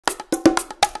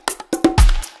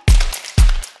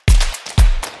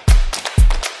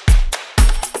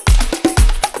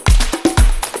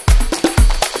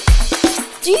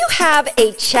Do you have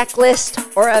a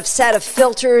checklist or a set of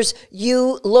filters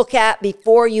you look at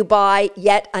before you buy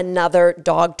yet another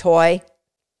dog toy?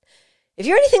 If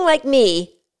you're anything like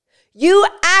me, you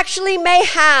actually may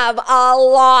have a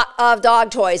lot of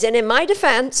dog toys. And in my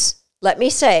defense, let me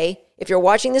say, if you're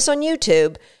watching this on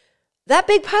YouTube, that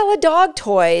big pile of dog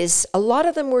toys, a lot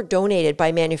of them were donated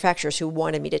by manufacturers who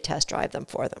wanted me to test drive them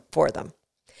for them.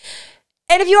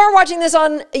 And if you are watching this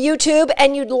on YouTube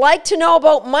and you'd like to know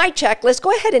about my checklist,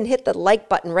 go ahead and hit the like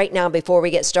button right now before we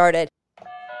get started.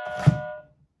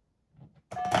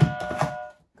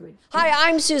 Hi,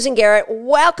 I'm Susan Garrett.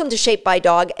 Welcome to Shaped by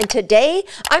Dog. And today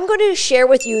I'm going to share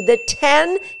with you the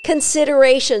 10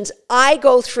 considerations I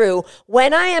go through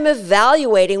when I am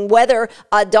evaluating whether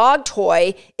a dog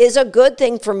toy is a good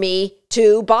thing for me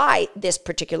to buy this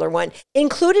particular one.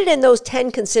 Included in those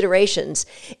 10 considerations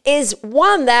is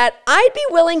one that I'd be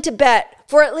willing to bet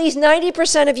for at least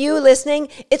 90% of you listening,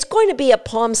 it's going to be a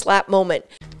palm slap moment.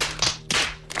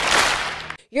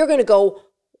 You're going to go,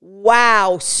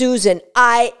 wow, Susan,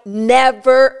 I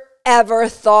never, ever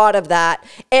thought of that.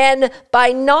 And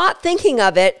by not thinking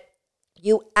of it,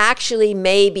 you actually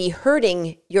may be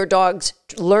hurting your dog's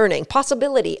learning,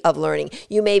 possibility of learning.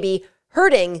 You may be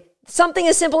hurting something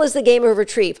as simple as the game of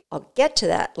retrieve. I'll get to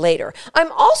that later.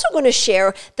 I'm also going to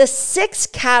share the 6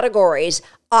 categories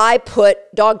I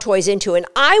put dog toys into, and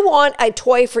I want a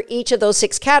toy for each of those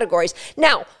 6 categories.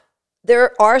 Now,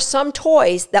 there are some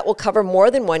toys that will cover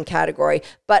more than one category,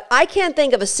 but I can't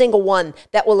think of a single one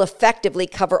that will effectively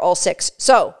cover all 6.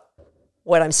 So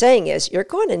what I'm saying is you're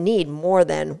going to need more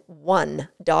than one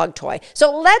dog toy.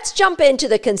 So let's jump into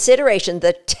the consideration,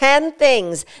 the 10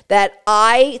 things that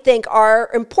I think are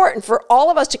important for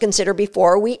all of us to consider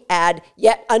before we add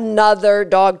yet another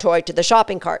dog toy to the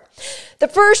shopping cart. The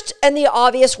first and the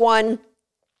obvious one,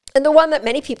 and the one that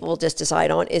many people will just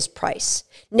decide on, is price.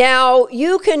 Now,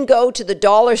 you can go to the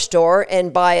dollar store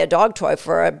and buy a dog toy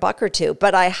for $1 or $2,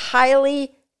 but I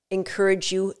highly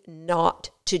encourage you not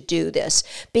to do this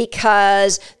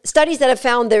because studies that have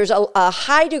found there's a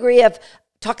high degree of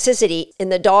toxicity in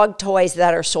the dog toys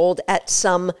that are sold at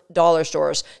some dollar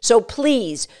stores. So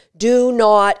please do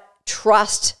not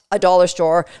trust a dollar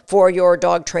store for your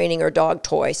dog training or dog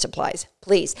toy supplies,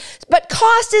 please. But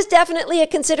cost is definitely a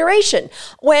consideration.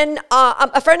 When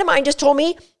a friend of mine just told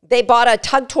me they bought a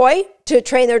tug toy to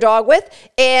train their dog with,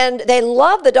 and they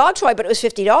loved the dog toy, but it was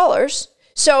 $50.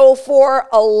 So for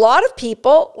a lot of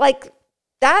people, like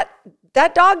that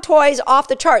dog toy is off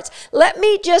the charts. Let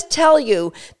me just tell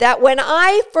you that when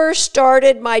I first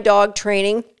started my dog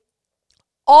training,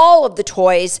 all of the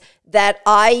toys that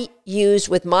I used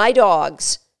with my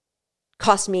dogs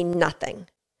cost me nothing.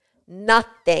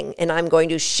 Nothing. And I'm going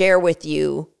to share with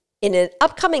you in an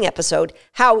upcoming episode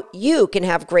how you can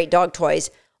have great dog toys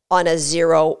on a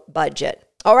zero budget.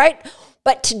 All right?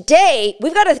 But today,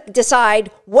 we've got to decide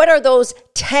what are those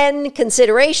 10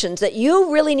 considerations that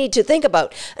you really need to think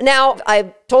about. Now,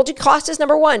 I've told you cost is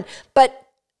number one, but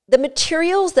the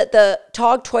materials that the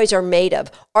dog toys are made of,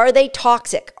 are they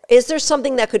toxic? Is there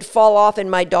something that could fall off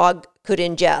and my dog could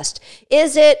ingest?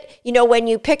 Is it, when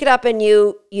you pick it up and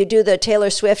you do the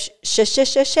Taylor Swift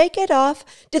shake it off,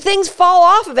 do things fall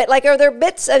off of it? Like, are there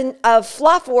bits of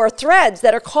fluff or threads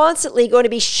that are constantly going to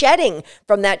be shedding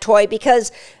from that toy?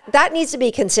 Because that needs to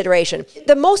be consideration.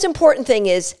 The most important thing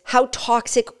is, how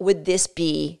toxic would this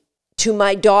be to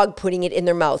my dog putting it in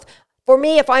their mouth? For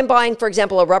me, if I'm buying, for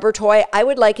example, a rubber toy, I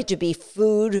would like it to be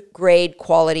food grade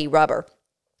quality rubber.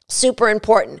 Super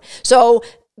important. So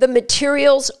the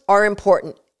materials are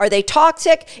important. Are they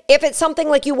toxic? If it's something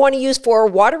like you want to use for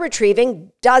water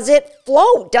retrieving, does it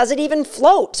float? Does it even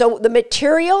float? So the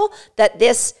material that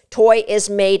this toy is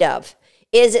made of,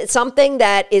 is it something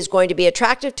that is going to be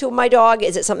attractive to my dog?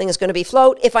 Is it something that's going to be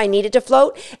float if I need it to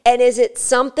float? And is it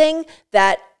something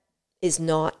that is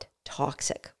not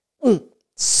toxic?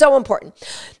 So important.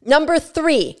 Number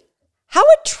 3, how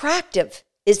attractive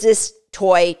is this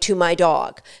toy to my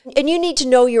dog? And you need to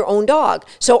know your own dog.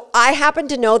 So I happen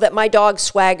to know that my dog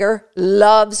Swagger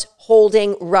loves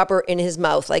holding rubber in his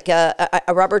mouth, like a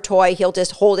rubber toy. He'll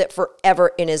just hold it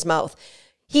forever in his mouth.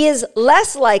 He is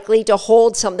less likely to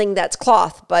hold something that's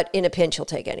cloth, but in a pinch, he'll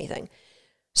take anything.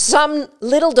 Some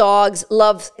little dogs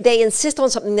they insist on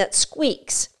something that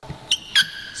squeaks.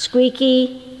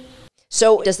 Squeaky.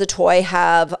 So does the toy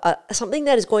have something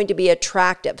that is going to be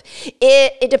attractive?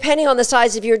 Depending on the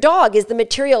size of your dog, is the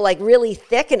material like really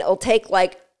thick and it'll take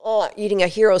like eating a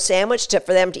hero sandwich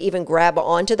for them to even grab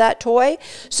onto that toy?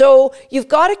 So you've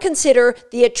got to consider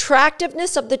the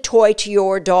attractiveness of the toy to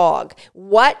your dog.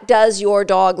 What does your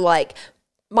dog like?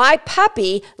 My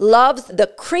puppy loves the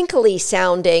crinkly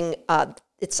sounding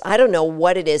I don't know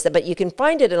what it is, but you can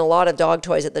find it in a lot of dog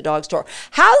toys at the dog store.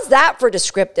 How's that for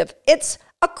descriptive? It's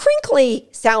a crinkly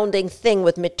sounding thing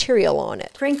with material on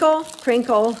it. Crinkle,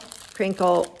 crinkle,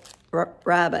 crinkle,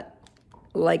 rabbit.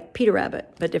 Like Peter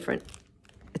Rabbit, but different.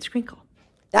 It's crinkle.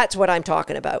 That's what I'm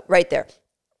talking about right there.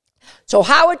 So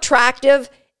how attractive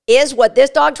is what this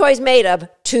dog toy is made of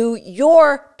to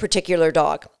your particular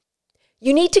dog?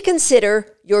 You need to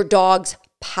consider your dog's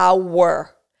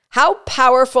power. How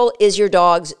powerful is your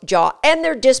dog's jaw and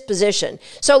their disposition?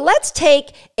 So let's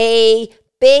take a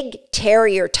big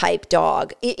terrier type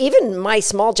dog. Even my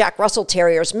small Jack Russell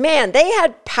Terriers, man, they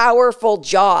had powerful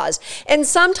jaws. And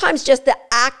sometimes just the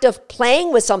act of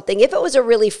playing with something, if it was a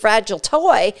really fragile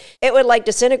toy, it would like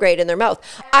disintegrate in their mouth.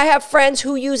 I have friends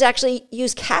who actually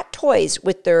use cat toys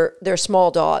with their small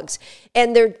dogs.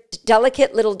 And their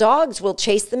delicate little dogs will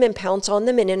chase them and pounce on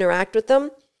them and interact with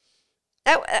them.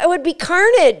 That would be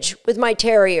carnage with my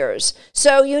terriers.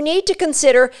 So you need to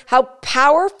consider how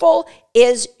powerful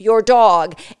is your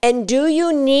dog. And do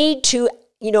you need to,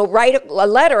 write a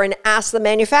letter and ask the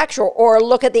manufacturer or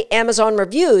look at the Amazon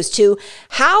reviews to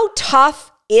how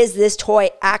tough is this toy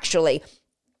actually?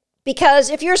 Because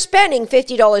if you're spending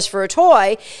 $50 for a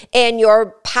toy and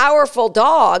your powerful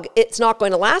dog, it's not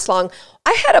going to last long.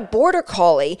 I had a border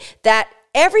collie that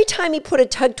every time he put a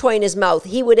tug toy in his mouth,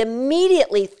 he would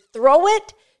immediately throw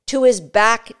it to his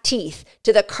back teeth,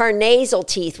 to the carnasal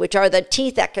teeth, which are the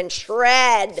teeth that can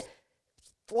shred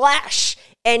flesh.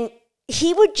 And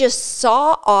he would just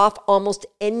saw off almost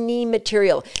any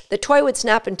material. The toy would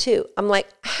snap in two. I'm like,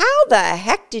 how the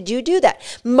heck did you do that?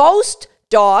 Most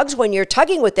dogs, when you're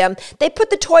tugging with them, they put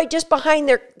the toy just behind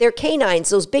their canines,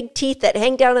 those big teeth that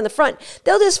hang down in the front.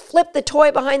 They'll just flip the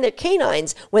toy behind their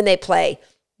canines when they play.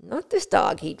 Not this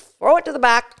dog. He'd throw it to the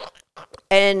back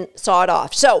and saw it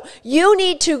off. So you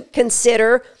need to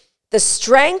consider the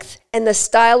strength and the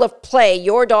style of play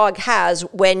your dog has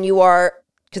when you are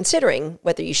considering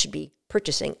whether you should be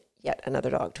purchasing yet another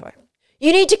dog toy.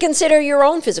 You need to consider your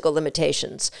own physical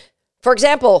limitations. For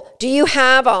example, do you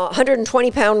have a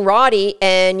 120-pound Roddy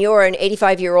and you're an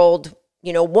 85-year-old,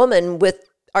 woman with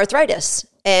arthritis?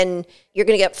 And you're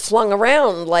going to get flung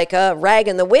around like a rag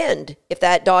in the wind if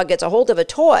that dog gets a hold of a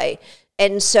toy.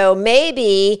 And so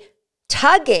maybe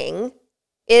tugging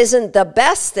isn't the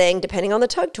best thing depending on the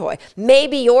tug toy.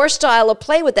 Maybe your style of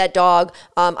play with that dog.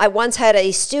 I once had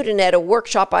a student at a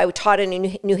workshop I taught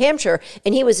in New Hampshire,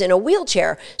 and he was in a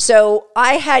wheelchair. So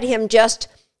I had him just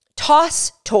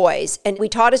toss toys, and we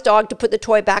taught his dog to put the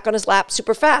toy back on his lap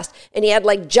super fast, and he had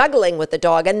like juggling with the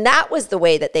dog, and that was the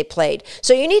way that they played.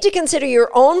 So you need to consider your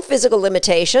own physical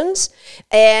limitations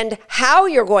and how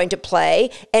you're going to play.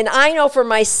 And I know for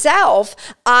myself,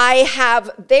 I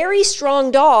have very strong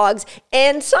dogs,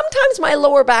 and sometimes my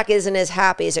lower back isn't as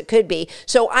happy as it could be.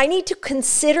 So I need to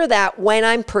consider that when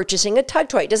I'm purchasing a tug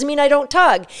toy. It doesn't mean I don't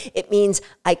tug. It means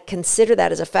I consider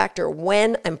that as a factor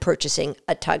when I'm purchasing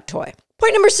a tug toy.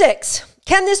 Point number 6,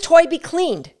 can this toy be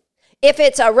cleaned? If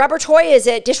it's a rubber toy, is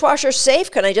it dishwasher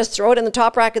safe? Can I just throw it in the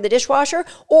top rack of the dishwasher?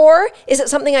 Or is it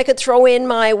something I could throw in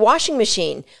my washing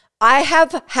machine? I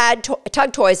have had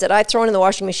tug toys that I've thrown in the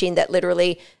washing machine that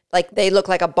literally, they look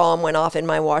like a bomb went off in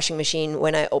my washing machine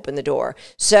when I opened the door.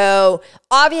 So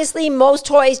obviously most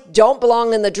toys don't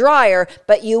belong in the dryer,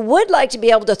 but you would like to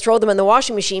be able to throw them in the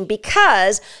washing machine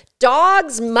because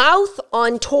dog's mouth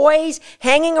on toys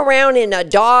hanging around in a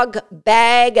dog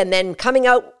bag and then coming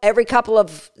out every couple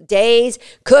of days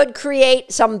could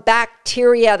create some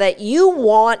bacteria that you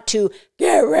want to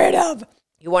get rid of.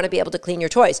 You want to be able to clean your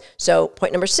toys. So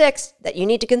point number 6 that you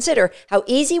need to consider, how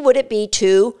easy would it be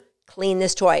to clean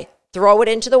this toy? Throw it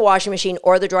into the washing machine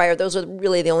or the dryer. Those are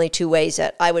really the only 2 ways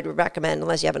that I would recommend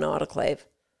unless you have an autoclave.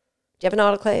 Do you have an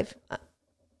autoclave? I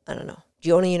don't know. Do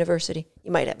you own a university?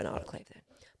 You might have an autoclave then.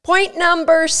 Point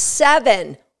number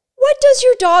 7, what does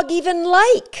your dog even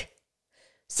like?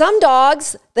 Some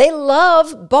dogs, they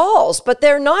love balls, but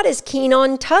they're not as keen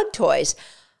on tug toys.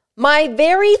 My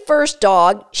very first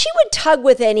dog, she would tug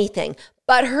with anything,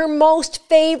 but her most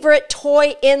favorite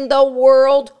toy in the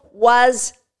world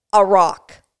was a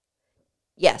rock.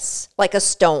 Yes, like a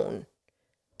stone.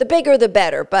 The bigger, the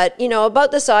better, but,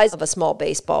 about the size of a small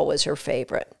baseball was her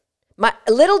favorite. My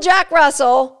little Jack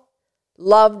Russell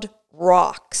loved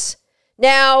rocks.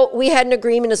 Now, we had an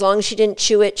agreement as long as she didn't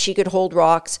chew it, she could hold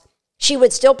rocks. She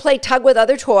would still play tug with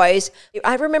other toys.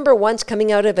 I remember once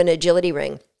coming out of an agility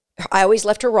ring. I always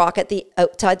left her rock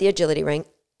outside the agility ring.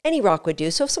 Any rock would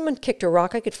do. So if someone kicked her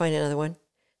rock, I could find another one.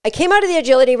 I came out of the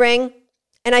agility ring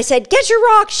and I said, "Get your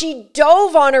rock." She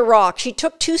dove on her rock. She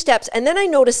took 2 steps. And then I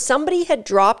noticed somebody had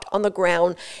dropped on the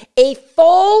ground a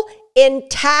full,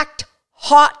 intact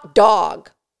hot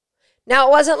dog. Now,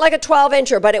 it wasn't like a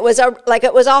 12-incher, but it was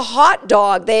a hot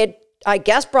dog they had, I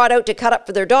guess, brought out to cut up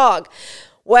for their dog.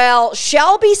 Well,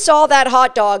 Shelby saw that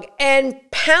hot dog and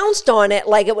pounced on it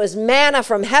like it was manna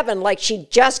from heaven, like she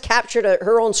just captured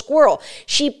her own squirrel.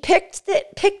 She picked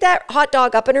that hot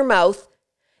dog up in her mouth,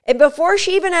 and before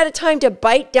she even had a time to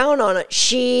bite down on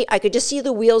it, I could just see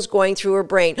the wheels going through her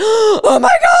brain. Oh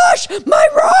my gosh, my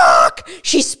rock!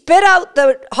 She spit out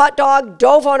the hot dog,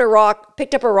 dove on a rock,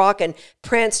 picked up a rock, and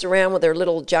pranced around with her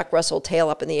little Jack Russell tail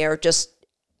up in the air.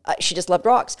 She just loved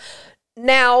rocks.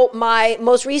 Now, my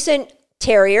most recent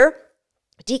terrier,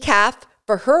 Decaf,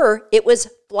 for her, it was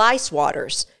fly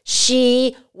swatters.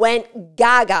 She went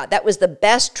gaga. That was the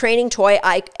best training toy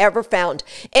I ever found.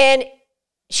 And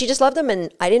she just loved them,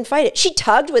 and I didn't fight it. She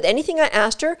tugged with anything I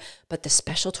asked her, but the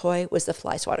special toy was the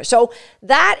fly swatter. So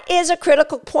that is a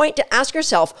critical point to ask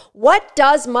yourself. What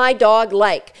does my dog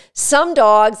like? Some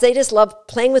dogs, they just love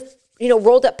playing with,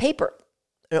 rolled up paper,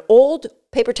 an old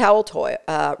paper towel toy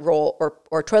roll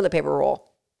or toilet paper roll.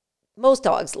 Most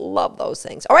dogs love those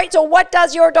things. All right, so what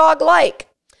does your dog like?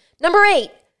 Number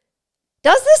 8,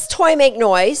 does this toy make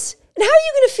noise? And how are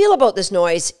you going to feel about this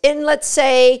noise in, let's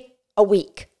say, a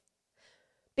week?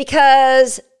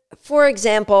 Because, for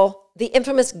example, the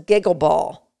infamous giggle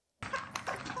ball.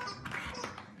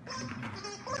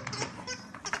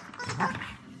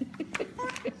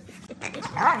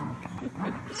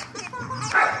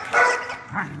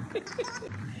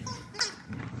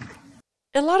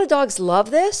 And a lot of dogs love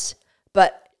this,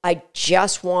 but I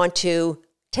just want to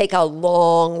take a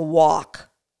long walk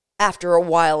after a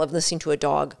while of listening to a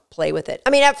dog play with it. I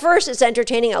mean, at first it's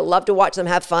entertaining. I love to watch them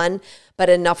have fun, but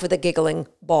enough with the giggling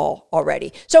ball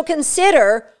already. So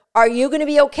consider, are you going to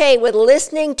be okay with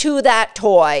listening to that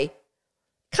toy?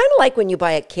 Kind of like when you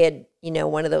buy a kid,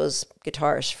 one of those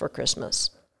guitars for Christmas.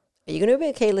 Are you going to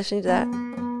be okay listening to that,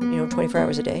 24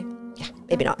 hours a day? Yeah,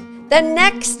 maybe not. The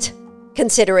next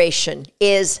consideration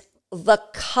is the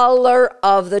color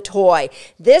of the toy.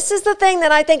 This is the thing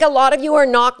that I think a lot of you are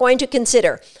not going to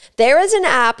consider. There is an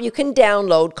app you can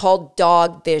download called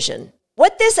Dog Vision.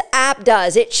 What this app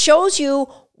does, it shows you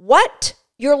what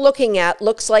you're looking at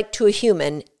looks like to a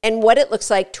human and what it looks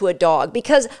like to a dog,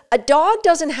 because a dog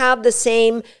doesn't have the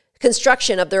same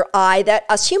construction of their eye that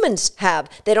us humans have.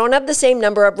 They don't have the same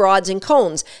number of rods and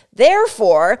cones.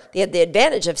 Therefore, they have the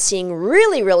advantage of seeing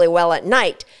really, really well at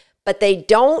night, but they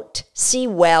don't see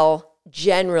well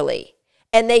generally.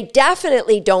 And they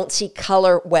definitely don't see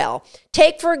color well.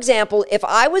 Take, for example, if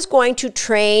I was going to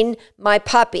train my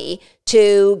puppy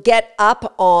to get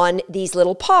up on these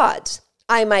little pods,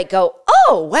 I might go,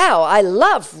 oh, wow, I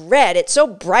love red. It's so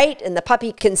bright and the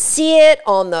puppy can see it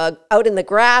out in the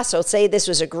grass. So say this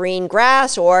was a green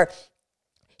grass, or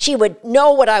she would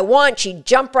know what I want. She'd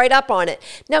jump right up on it.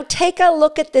 Now take a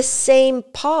look at the same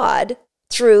pod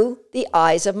through the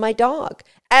eyes of my dog.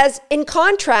 As in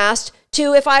contrast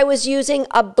to if I was using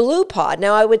a blue pod.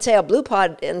 Now I would say a blue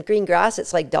pod in green grass,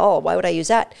 it's like dull. Why would I use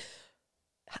that?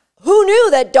 Who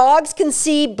knew that dogs can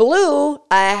see blue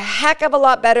a heck of a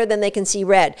lot better than they can see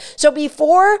red? So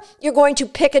before you're going to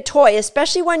pick a toy,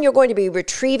 especially when you're going to be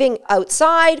retrieving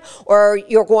outside or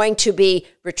you're going to be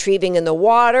retrieving in the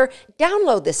water,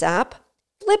 download this app.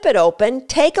 Flip it open,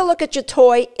 take a look at your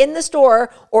toy in the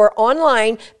store or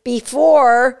online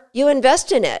before you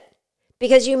invest in it,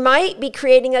 because you might be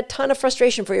creating a ton of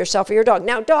frustration for yourself or your dog.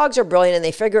 Now, dogs are brilliant and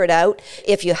they figure it out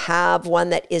if you have one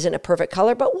that isn't a perfect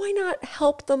color, but why not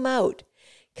help them out?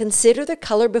 Consider the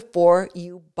color before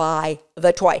you buy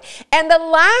the toy. And the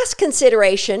last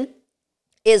consideration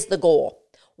is the goal.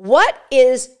 What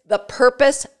is the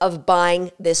purpose of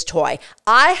buying this toy?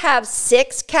 I have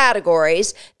 6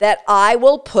 categories that I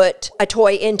will put a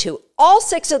toy into. All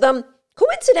 6 of them,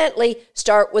 coincidentally,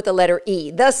 start with the letter E,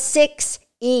 the 6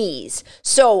 E's.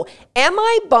 So, am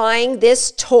I buying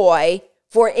this toy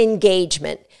for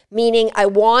engagement? Meaning I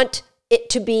want it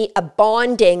to be a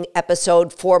bonding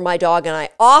episode for my dog and I.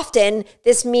 Often,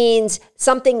 this means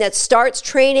something that starts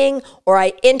training, or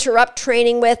I interrupt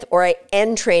training with, or I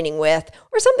end training with,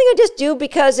 or something I just do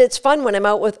because it's fun when I'm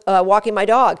out with walking my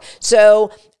dog.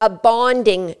 So a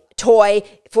bonding toy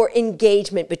for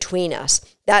engagement between us.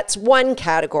 That's one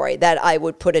category that I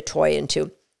would put a toy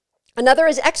into. Another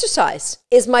is exercise.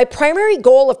 Is my primary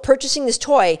goal of purchasing this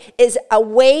toy is a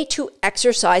way to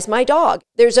exercise my dog?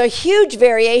 There's a huge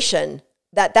variation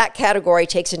that category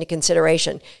takes into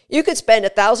consideration. You could spend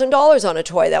 $1,000 on a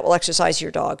toy that will exercise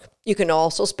your dog. You can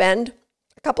also spend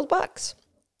a couple of bucks.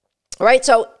 All right,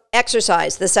 so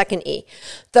exercise, the second E.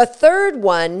 The third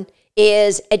one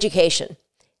is education.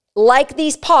 Like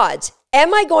these pods,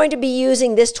 am I going to be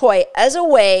using this toy as a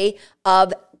way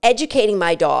of educating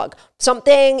my dog.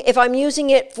 Something, if I'm using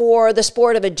it for the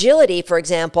sport of agility, for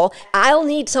example, I'll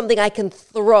need something I can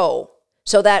throw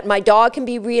so that my dog can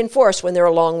be reinforced when they're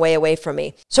a long way away from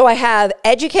me. So I have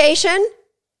education.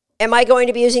 Am I going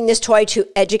to be using this toy to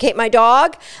educate my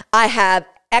dog? I have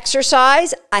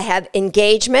exercise. I have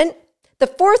engagement. The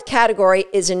fourth category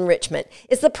is enrichment.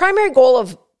 It's the primary goal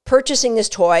of purchasing this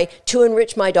toy to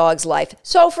enrich my dog's life.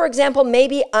 So for example,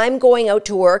 maybe I'm going out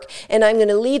to work and I'm going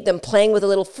to leave them playing with a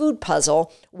little food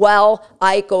puzzle while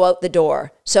I go out the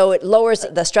door. So it lowers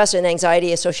the stress and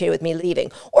anxiety associated with me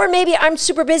leaving. Or maybe I'm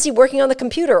super busy working on the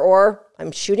computer, or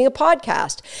I'm shooting a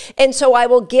podcast. And so I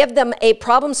will give them a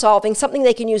problem solving, something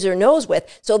they can use their nose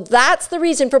with. So that's the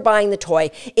reason for buying the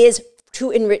toy, is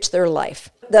to enrich their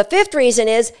life. The fifth reason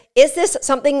is this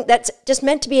something that's just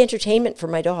meant to be entertainment for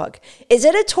my dog? Is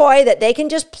it a toy that they can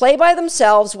just play by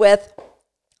themselves with,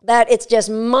 that it's just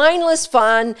mindless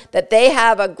fun, that they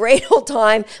have a great old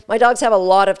time? My dogs have a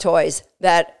lot of toys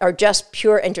that are just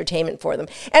pure entertainment for them.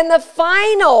 And the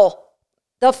final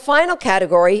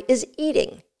category is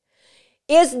eating.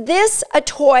 Is this a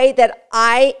toy that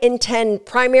I intend,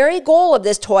 primary goal of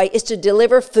this toy is to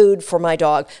deliver food for my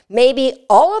dog? Maybe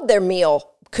all of their meal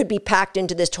could be packed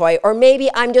into this toy, or maybe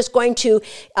I'm just going to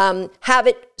have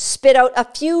it spit out a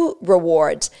few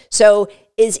rewards. So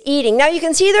is eating. Now you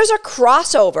can see there's a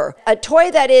crossover. A toy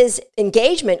that is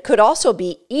engagement could also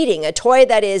be eating. A toy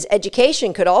that is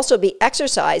education could also be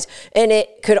exercise, and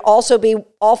it could also be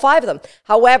all five of them.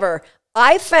 However,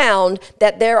 I found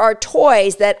that there are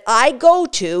toys that I go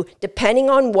to depending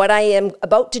on what I am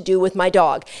about to do with my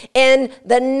dog. In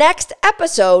the next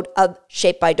episode of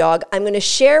Shaped by Dog, I'm going to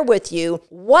share with you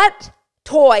what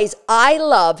toys I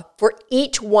love for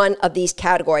each one of these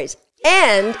categories.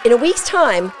 And in a week's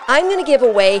time, I'm going to give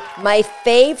away my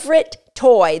favorite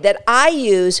toy that I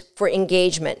use for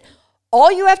engagement.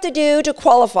 All you have to do to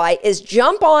qualify is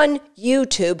jump on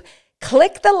YouTube,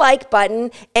 click the like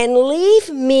button, and leave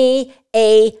me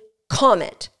a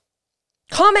comment.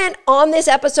 Comment on this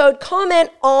episode, comment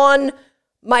on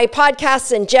my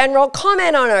podcasts in general,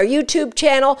 comment on our YouTube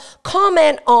channel,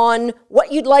 comment on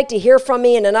what you'd like to hear from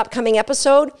me in an upcoming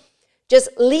episode. Just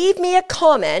leave me a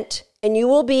comment and you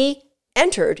will be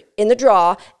entered in the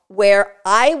draw where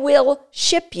I will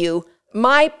ship you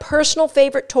my personal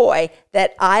favorite toy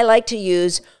that I like to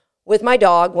use with my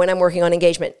dog when I'm working on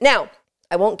engagement. Now,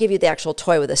 I won't give you the actual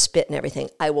toy with a spit and everything.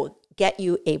 I will get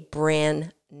you a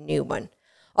brand new one.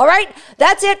 All right,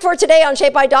 that's it for today on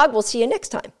Shaped by Dog. We'll see you next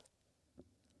time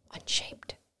on Shaped.